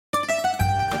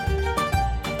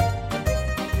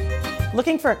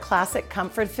Looking for a classic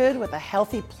comfort food with a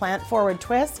healthy plant-forward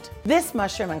twist? This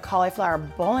mushroom and cauliflower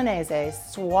bolognese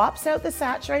swaps out the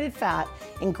saturated fat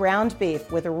in ground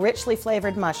beef with richly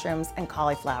flavored mushrooms and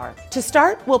cauliflower. To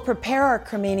start, we'll prepare our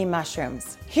cremini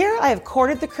mushrooms. Here I have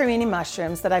quartered the cremini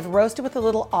mushrooms that I've roasted with a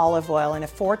little olive oil in a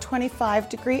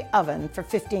 425-degree oven for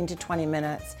 15 to 20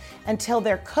 minutes until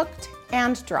they're cooked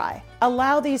and dry.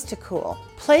 Allow these to cool.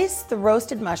 Place the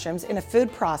roasted mushrooms in a food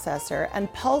processor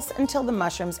and pulse until the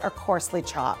mushrooms are coarsely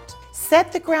chopped.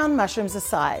 Set the ground mushrooms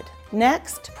aside.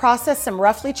 Next, process some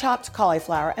roughly chopped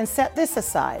cauliflower and set this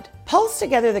aside. Pulse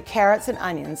together the carrots and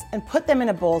onions and put them in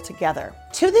a bowl together.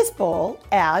 To this bowl,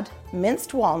 add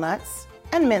minced walnuts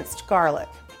and minced garlic.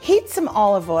 Heat some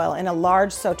olive oil in a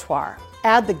large sautoir.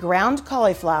 Add the ground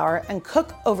cauliflower and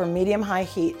cook over medium-high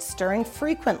heat, stirring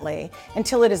frequently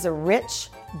until it is a rich,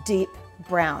 deep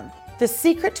brown. The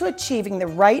secret to achieving the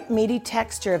right meaty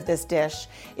texture of this dish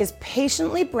is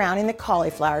patiently browning the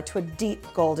cauliflower to a deep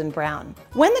golden brown.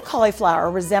 When the cauliflower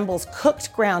resembles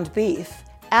cooked ground beef,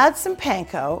 add some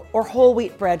panko or whole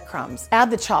wheat breadcrumbs.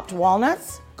 Add the chopped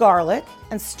walnuts, garlic,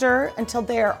 and stir until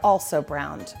they are also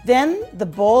browned. Then the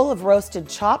bowl of roasted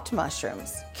chopped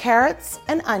mushrooms, carrots,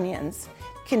 and onions.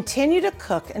 Continue to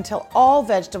cook until all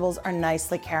vegetables are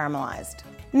nicely caramelized.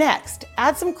 Next,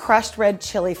 add some crushed red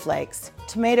chili flakes,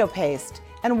 tomato paste,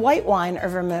 and white wine or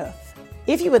vermouth.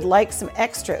 If you would like some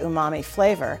extra umami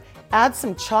flavor, add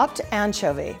some chopped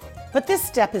anchovy, but this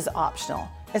step is optional,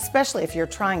 especially if you're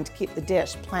trying to keep the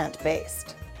dish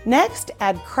plant-based. Next,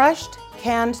 add crushed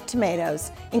canned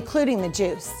tomatoes, including the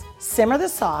juice. Simmer the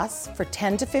sauce for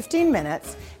 10 to 15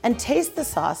 minutes and taste the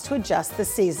sauce to adjust the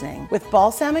seasoning with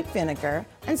balsamic vinegar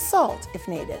and salt if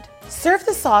needed. Serve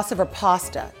the sauce over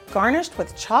pasta, garnished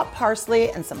with chopped parsley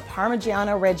and some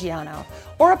Parmigiano Reggiano,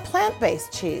 or a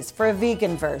plant-based cheese for a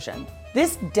vegan version.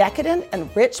 This decadent and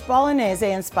rich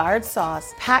bolognese-inspired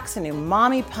sauce packs an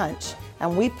umami punch,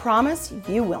 and we promise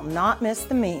you will not miss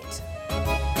the meat.